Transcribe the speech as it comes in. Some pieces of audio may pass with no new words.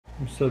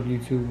What's up,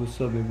 YouTube? What's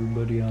up,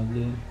 everybody out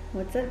there?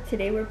 What's up?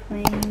 Today we're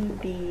playing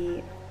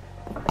the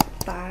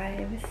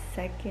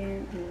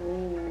 5-second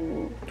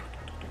rule.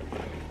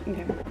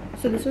 Okay,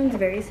 so this one's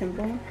very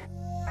simple.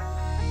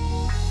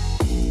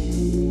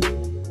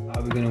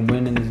 How we're gonna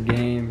win in this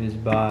game is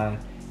by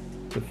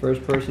the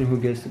first person who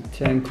gets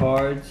 10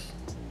 cards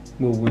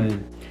will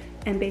win.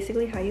 And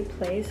basically how you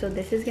play, so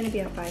this is gonna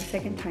be a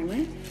 5-second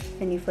timer,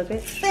 and you flip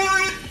it,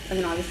 and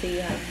then obviously you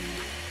have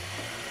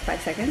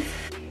 5 seconds.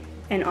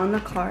 And on the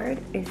card,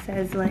 it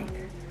says like,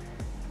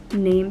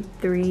 name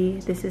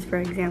 3, this is for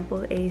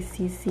example,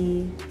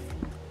 ACC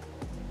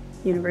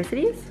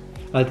universities.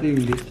 I think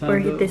this time Or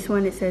this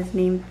one, it says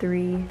name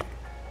 3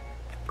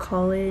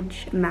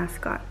 college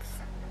mascots.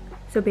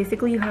 So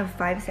basically you have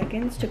 5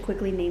 seconds to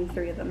quickly name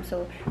 3 of them.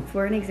 So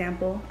for an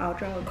example, I'll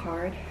draw a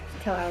card,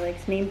 tell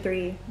Alex, name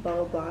 3, blah,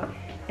 blah, blah.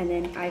 And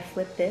then I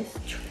flip this.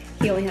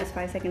 He only has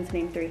 5 seconds to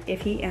name 3.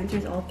 If he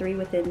answers all 3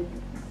 within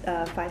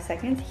 5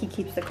 seconds, he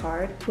keeps the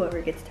card.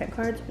 Whoever gets 10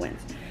 cards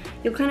wins.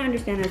 You'll kind of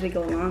understand as we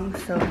go along,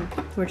 so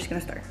we're just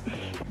gonna start.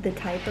 The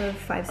type of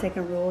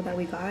 5-second rule that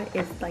we got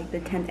is like the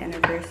 10th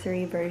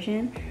anniversary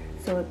version.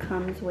 So it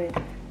comes with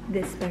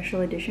this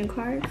special edition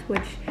cards,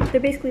 which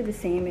they're basically the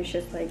same. It's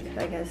just like,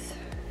 I guess,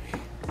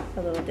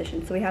 a little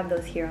addition. So we have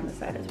those here on the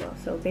side as well.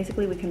 So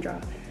basically we can draw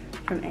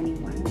from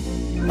anyone.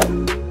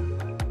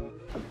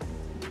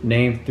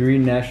 Name 3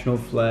 national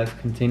flags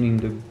containing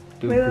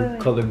the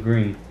color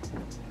green.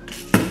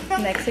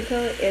 Mexico,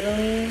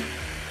 Italy.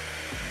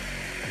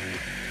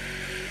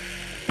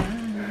 I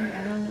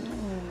don't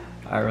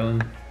know.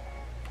 Ireland.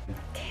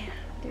 Damn,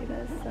 dude,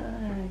 that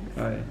sucks.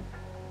 Alright.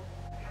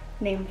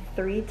 Name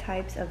 3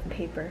 types of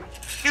paper.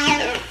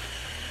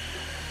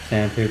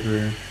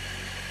 Sandpaper,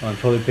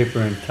 toilet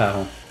paper, and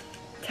towel.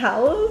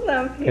 Towels,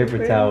 not paper.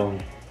 Paper towel.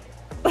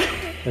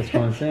 That's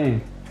what I'm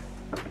saying.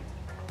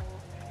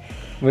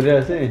 What did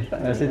I say?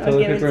 I said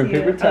toilet paper and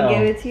paper towel.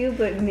 I'll give it to you,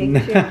 but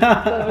make sure,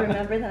 but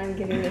remember that I'm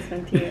giving this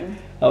one to you.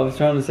 I was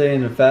trying to say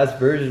in the fast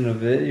version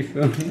of it, you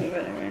feel me?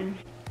 Whatever.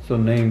 So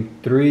name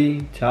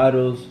 3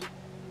 titles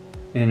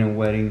in a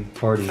wedding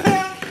party.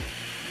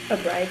 A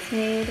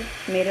bridesmaid,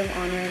 maid of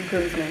honor, and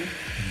groomsman.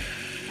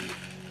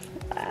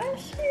 Ah,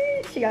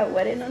 shit. She got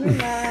wedded on her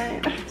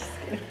mind. I'm just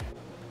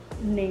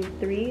kidding. Name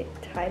 3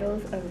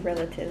 titles of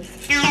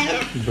relatives.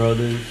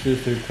 Brother,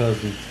 sister,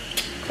 cousin.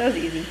 That was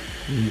easy.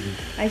 Easy.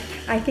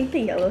 I think the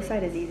yellow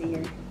side is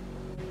easier.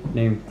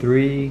 Name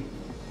 3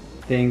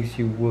 things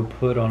you would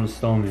put on a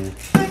snowman.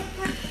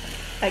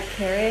 A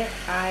carrot,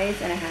 eyes,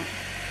 and a hat.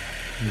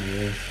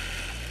 Yes.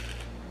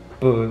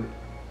 But,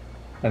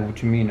 like,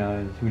 what you mean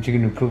eyes? What you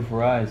gonna put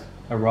for eyes?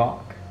 A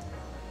rock?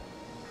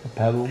 A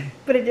pebble?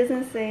 But it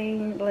doesn't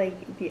say,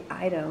 like, the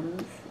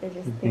items. It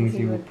just things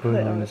you would put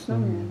on a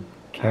snowman.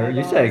 Carrot?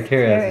 You said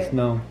carrot as a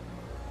snow.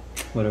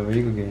 Whatever,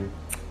 you can get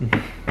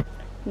it.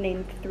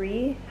 Name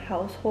 3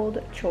 household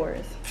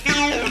chores.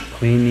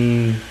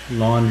 Cleaning,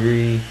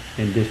 laundry,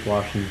 and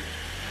dishwashing.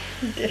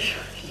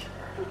 Dishwasher.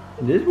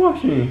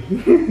 Dishwashing?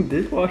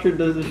 Dishwasher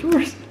does the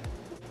chores.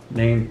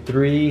 Name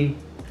 3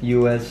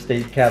 U.S.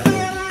 state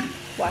capitals.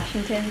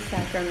 Washington,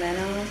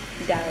 Sacramento,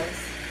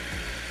 Dallas.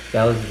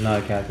 Dallas is not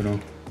a capital.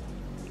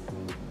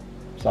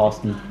 It's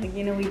Austin.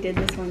 You know, we did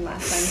this one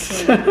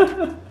last time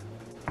too.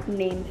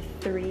 Name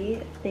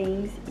 3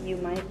 things you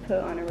might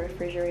put on a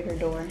refrigerator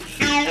door.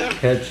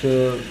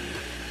 Ketchup,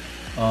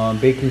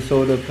 baking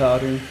soda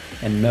powder,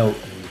 and milk.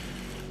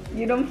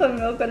 You don't put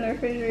milk on the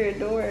refrigerator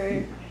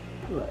door.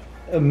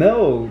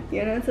 Milk?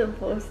 You're not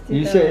supposed to.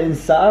 You said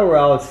inside or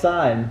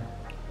outside?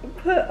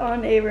 Put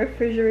on a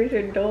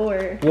refrigerator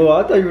door. Well,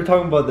 I thought you were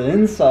talking about the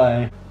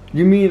inside.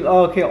 You mean,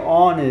 okay,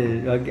 on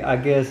it. I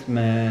guess,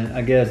 man.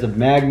 I guess a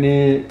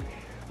magnet,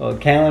 a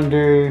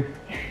calendar.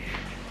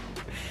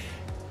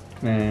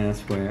 Man, I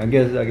swear. I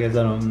guess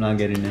I'm not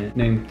getting it.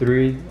 Name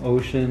 3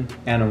 ocean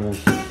animals.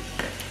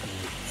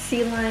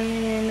 Sea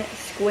lion,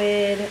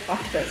 squid,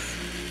 octopus.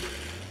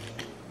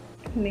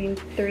 Name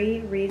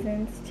 3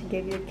 reasons to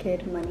give your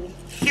kid money.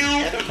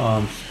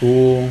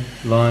 School,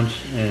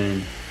 lunch,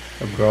 and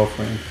a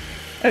girlfriend.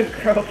 A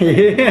girlfriend.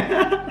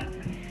 Yeah.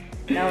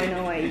 Now I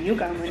know why you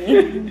got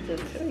money.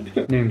 Just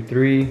kidding. Name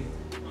 3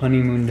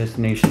 honeymoon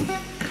destinations.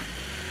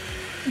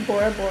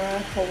 Bora Bora,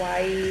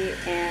 Hawaii,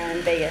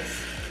 and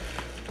Vegas.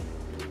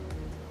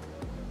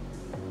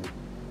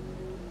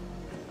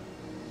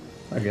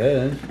 I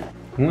guess.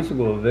 Who wants to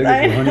go to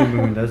Vegas for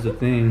honeymoon? That's the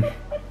thing.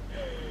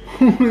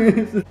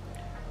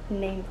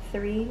 Name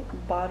 3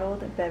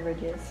 bottled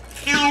beverages.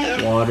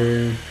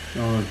 Water,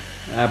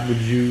 apple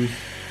juice,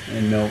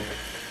 and milk.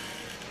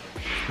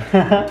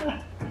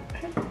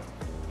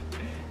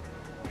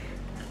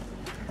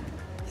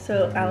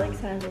 So Alex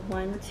has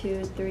 1,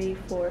 2, 3,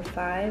 4,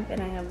 5,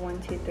 and I have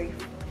 1, 2, 3,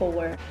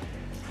 4.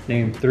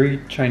 Name 3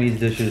 Chinese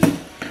dishes.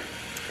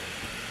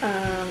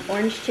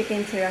 Orange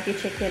chicken, teriyaki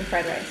chicken,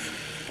 fried rice.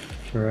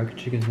 Teriyaki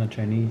chicken's not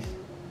Chinese.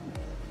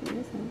 It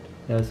isn't.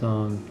 That's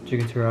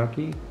chicken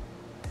teriyaki.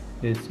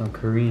 It's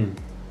Korean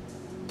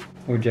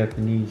or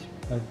Japanese.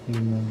 I think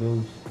one of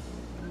those.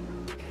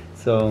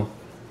 So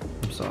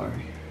I'm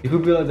sorry. You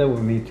could be like that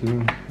with me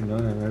too. You know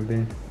that, right,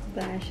 babe?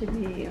 But I should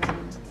be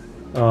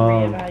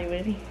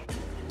reevaluating.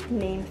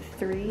 Name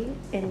 3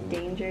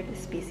 endangered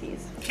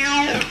species.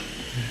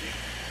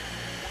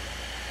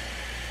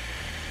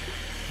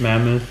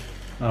 Mammoth.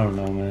 I don't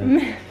know,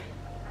 man.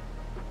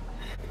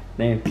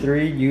 Name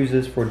 3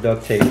 uses for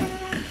duct tape.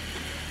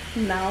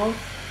 Mouth,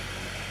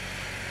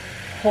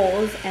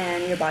 holes,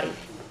 and your body.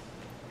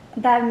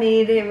 That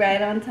made it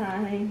right on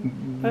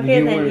time.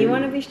 Okay, you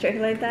want to be strict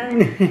like that?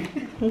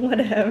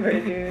 Whatever,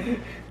 dude.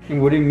 And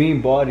what do you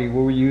mean body?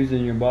 What were you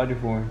using your body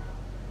for?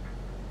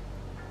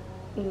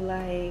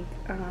 Like,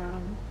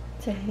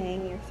 to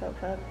hang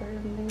yourself up or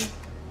something.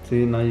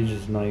 See, now you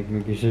just like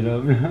making shit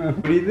up.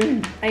 What do you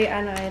think?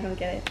 I know, I don't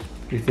get it.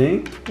 You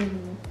think?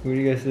 Mm-hmm. What do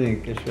you guys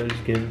think? Should I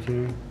just give it to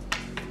him?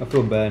 I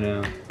feel bad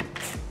now.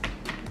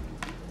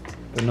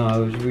 But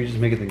no, we just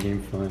making the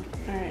game fun.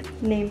 Alright,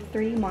 name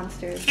 3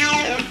 monsters.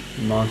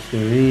 Monster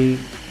Inc.,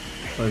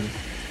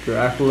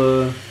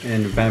 Dracula,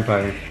 and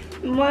Vampire.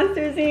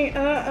 Monsters Inc.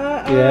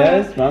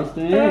 Yes,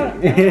 Monster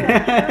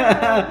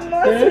Inc.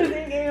 Monsters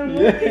Inc. ain't a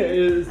movie.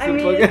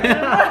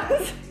 Yeah,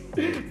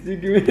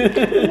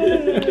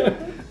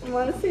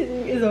 Monsters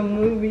Inc. is a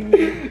movie.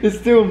 It's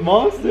still a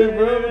monster,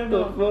 bro. What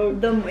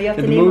the fuck? You have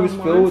to the name movie's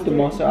a filled with the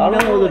monster. I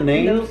don't know the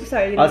names. No,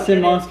 sorry, I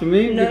said Monster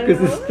Inc. No,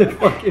 because no. it's the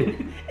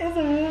fucking. It's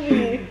a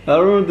movie. I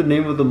don't remember the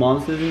name of the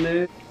monsters in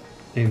there.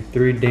 Name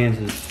 3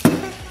 dances.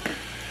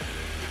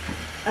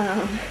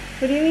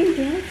 What do you mean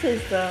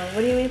dances though?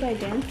 What do you mean by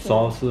dances?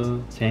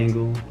 Salsa,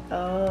 tango,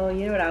 Oh,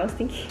 you know what I was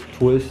thinking?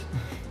 twist.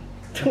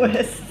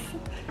 Twist.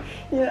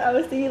 You know, I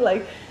was thinking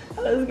like,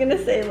 I was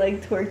gonna say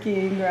like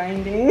twerking,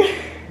 grinding.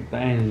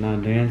 That ain't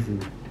not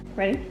dancing.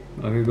 Ready?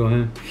 Okay, go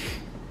ahead.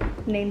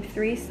 Name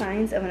 3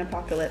 signs of an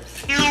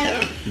apocalypse.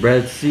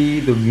 Red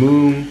Sea, the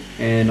moon,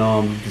 and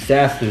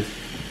disasters.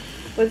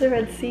 What's the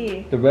Red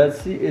Sea? The Red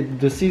Sea,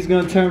 the sea's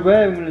gonna turn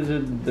red when it's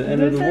at the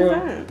end of the world.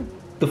 That?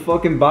 The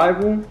fucking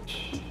Bible?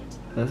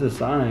 That's a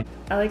sign.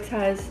 Alex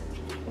has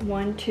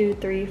 1, 2,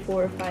 3,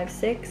 4, 5,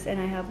 6, and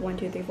I have 1,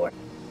 2, 3, 4.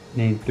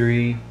 Name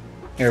 3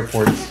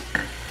 airports.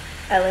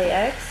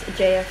 LAX,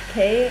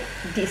 JFK,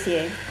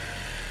 DCA.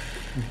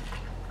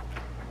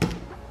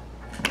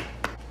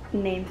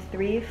 Name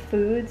 3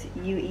 foods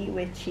you eat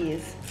with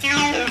cheese.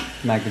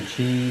 Mac and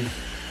cheese,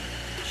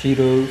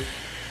 Cheetos,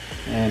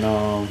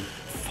 and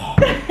fuck.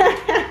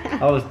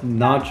 That was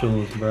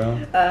nachos, bro.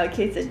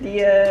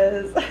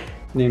 Quesadillas.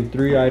 Name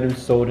 3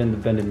 items sold in the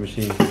vending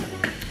machine.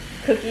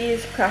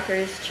 Cookies,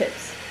 crackers,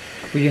 chips.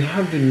 But you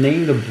have to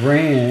name the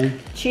brand.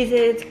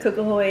 Cheez-Its,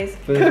 Cook-Ahoys.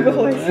 But-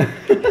 Cook-Ahoys.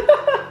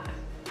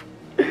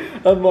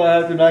 I might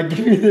have to not give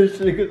you this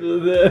shit because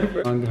of that,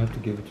 bro. I'm gonna have to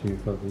give it to you,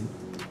 puppy.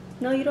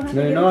 No, you don't have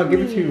No, to give no, it I'll to give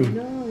me. it to you.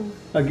 No.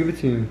 I'll give it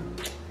to you.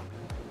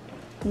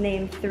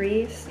 Name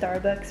 3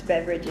 Starbucks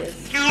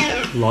beverages.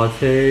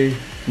 Latte,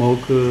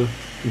 mocha,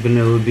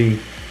 vanilla bean.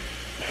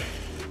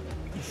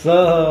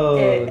 So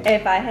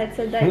If I had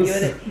said that, you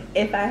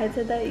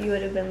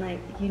would have been like,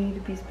 you need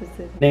to be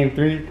specific. name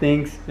 3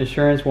 things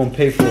insurance won't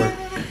pay for.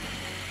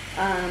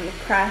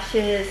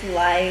 Crashes,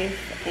 life,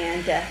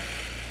 and death.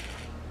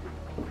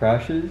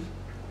 Crashes?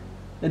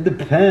 It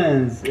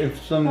depends. If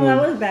Oh, someone. that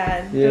was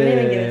bad. Yeah, Don't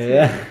even give it to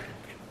yeah. me.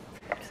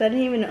 Because I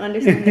didn't even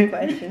understand the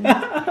question.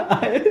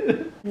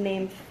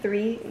 Name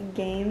 3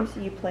 games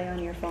you play on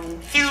your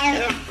phone.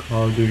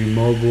 Call of Duty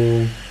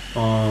Mobile,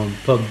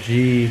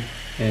 PUBG,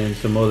 and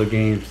some other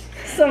games.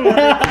 Some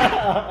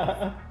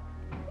other.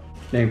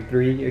 Name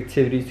 3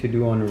 activities to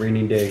do on a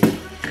rainy day.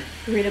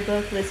 Read a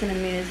book, listen to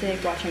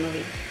music, watch a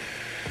movie.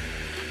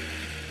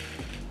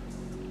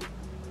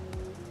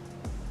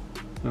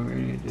 On a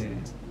rainy day.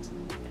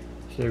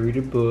 So read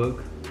a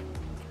book,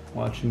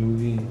 watch a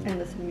movie. And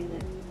listen to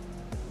music.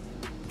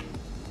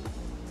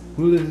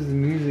 Who listens to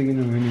music in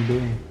a rainy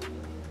day?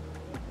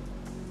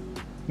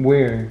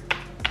 Where?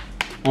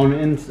 On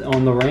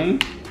the rain?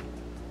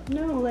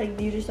 No, like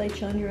you just like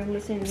chill in your room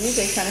listening to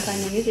music, trying to find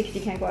the music because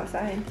you can't go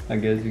outside. I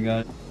guess you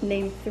got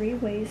Name 3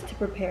 ways to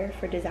prepare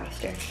for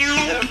disaster.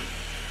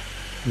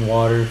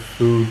 water,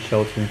 food,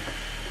 shelter.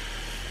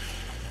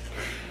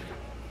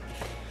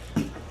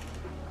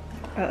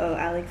 Uh-oh,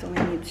 Alex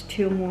only needs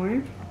 2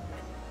 more.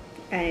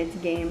 And it's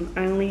game.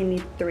 I only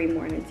need 3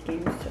 more and it's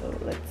game. So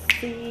let's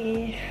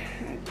see.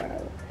 I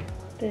got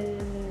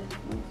this.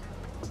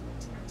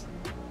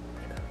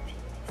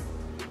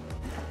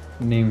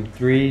 Name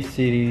 3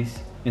 cities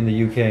in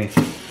the UK.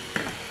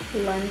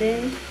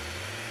 London,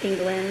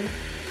 England.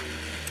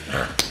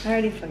 I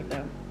already fucked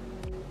up.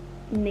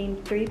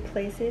 Name 3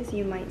 places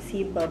you might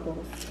see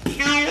bubbles.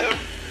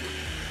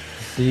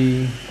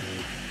 See.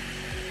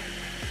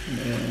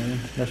 Man,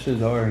 that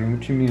shit's hard.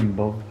 What you mean,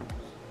 bubble?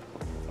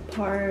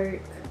 Park,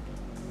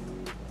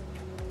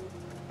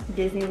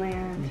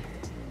 Disneyland.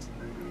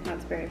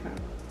 That's very fun.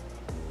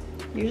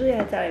 Usually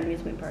it's at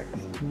amusement parks.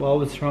 Well, I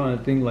was trying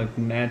to think like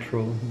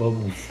natural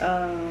bubbles.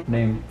 Um,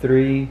 Name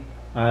 3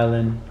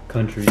 island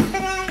countries.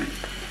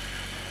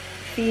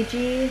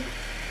 Fiji.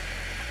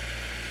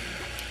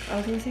 I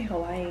was gonna say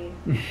Hawaii.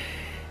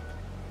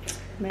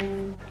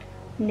 Man.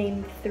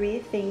 Name 3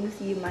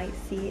 things you might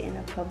see in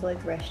a public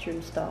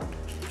restroom stall.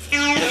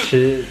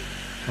 Shit.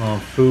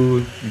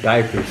 Food,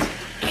 diapers.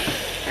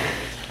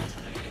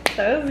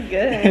 That was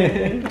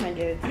good. I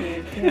give it to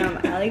you.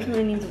 Damn, Alex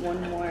only needs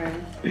one more.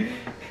 And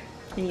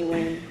you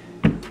win.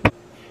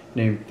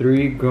 Name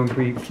 3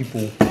 grumpy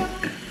people.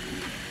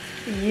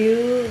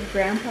 You,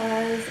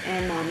 grandpas,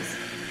 and moms.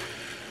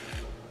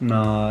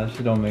 Nah, that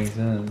shit don't make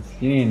sense.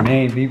 You ain't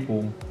name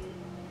people.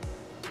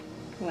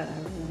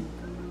 Whatever.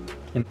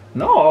 And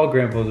not all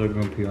grandpas are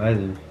grumpy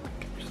either.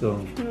 So.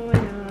 No, I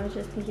know. I was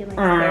just thinking like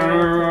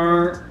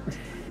stereotypes.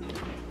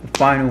 The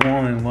final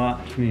one,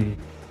 watch me.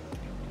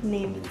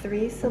 Name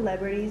 3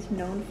 celebrities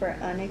known for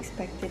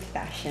unexpected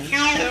fashion.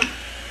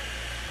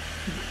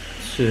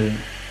 Shit.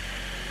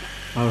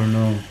 I don't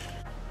know.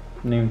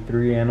 Name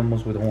 3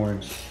 animals with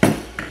horns.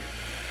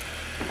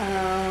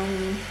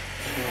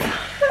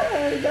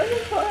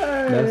 That's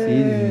hard. That's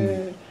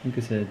easy. You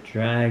could say a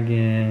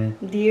dragon.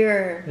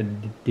 Deer. A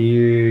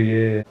deer,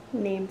 yeah.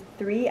 Name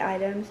 3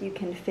 items you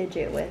can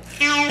fidget with.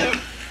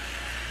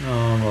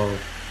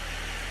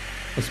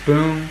 A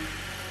spoon.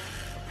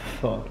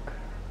 Fuck.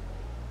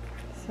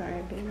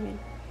 Sorry, baby.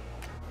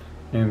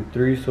 Name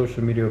 3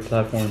 social media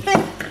platforms.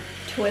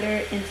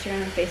 Twitter,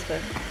 Instagram, and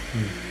Facebook.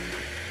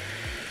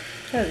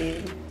 That was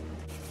easy.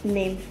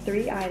 Name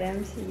 3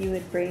 items you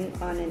would bring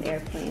on an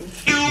airplane.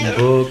 A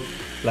book,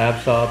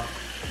 laptop,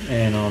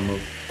 and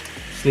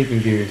sleeping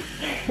gear.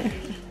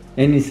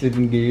 Any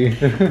sleeping gear.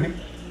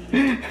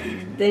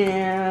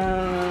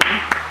 Damn.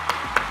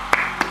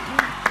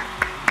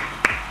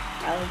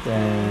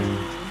 Damn.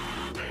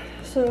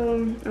 So,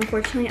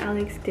 unfortunately,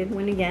 Alex did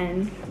win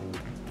again.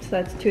 So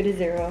that's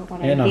 2-0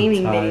 on our And I'm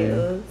gaming tired.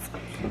 videos.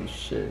 Oh,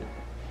 shit.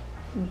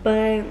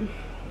 But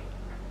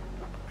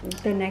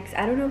the next,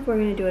 I don't know if we're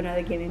gonna do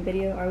another gaming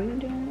video. Are we gonna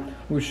do another?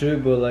 We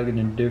should, but like in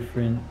a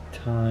different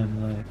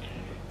time, like.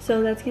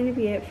 So that's gonna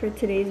be it for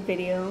today's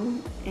video,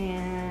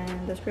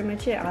 and that's pretty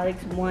much it.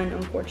 Alex won,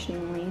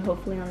 unfortunately.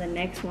 Hopefully on the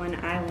next one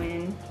I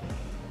win,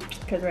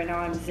 because right now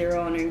I'm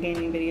 0 on our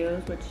gaming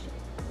videos, which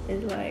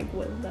is like,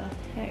 what the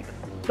heck.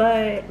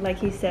 But like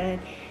he said,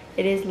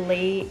 it is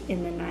late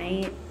in the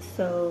night,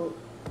 so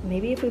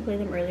maybe if we play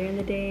them earlier in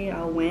the day,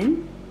 I'll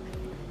win.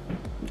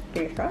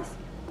 Fingers crossed.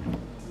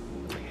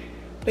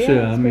 But Sure,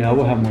 yeah, I mean, I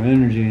will have more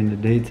energy in the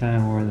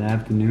daytime or in the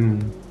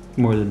afternoon,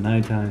 more than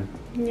nighttime.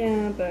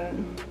 Yeah, but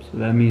So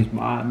that means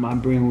my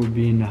brain would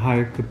be in a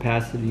higher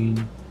capacity.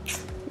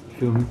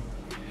 Feel me?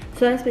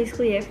 so that's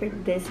basically it for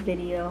this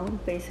video.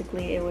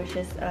 Basically, it was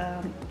just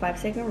a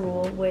 5-second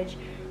rule, which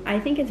I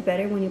think it's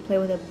better when you play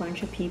with a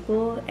bunch of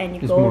people and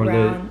you It's go more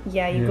around. lit.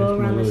 Yeah, you Yeah, go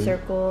it's around more the lit.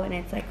 circle, and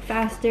it's like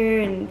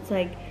faster, and it's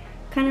like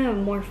kind of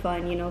more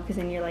fun, you know, because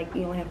then you're like,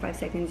 you only have 5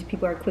 seconds.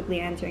 People are quickly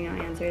answering our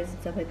answers and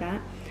stuff like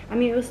that. I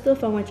mean, it was still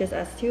fun with just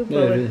us two, but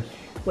Yeah, it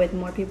with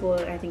more people,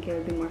 I think it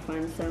would be more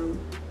fun. So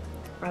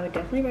I would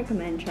definitely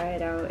recommend try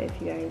it out if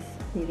you guys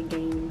need a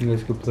game. You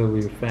guys could play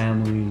with your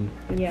family,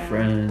 Yeah.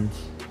 friends,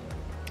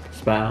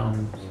 spouse.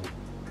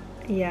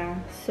 Yeah,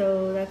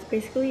 so that's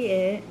basically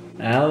it.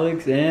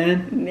 Alex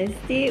and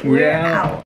Misty, We're we're out. out.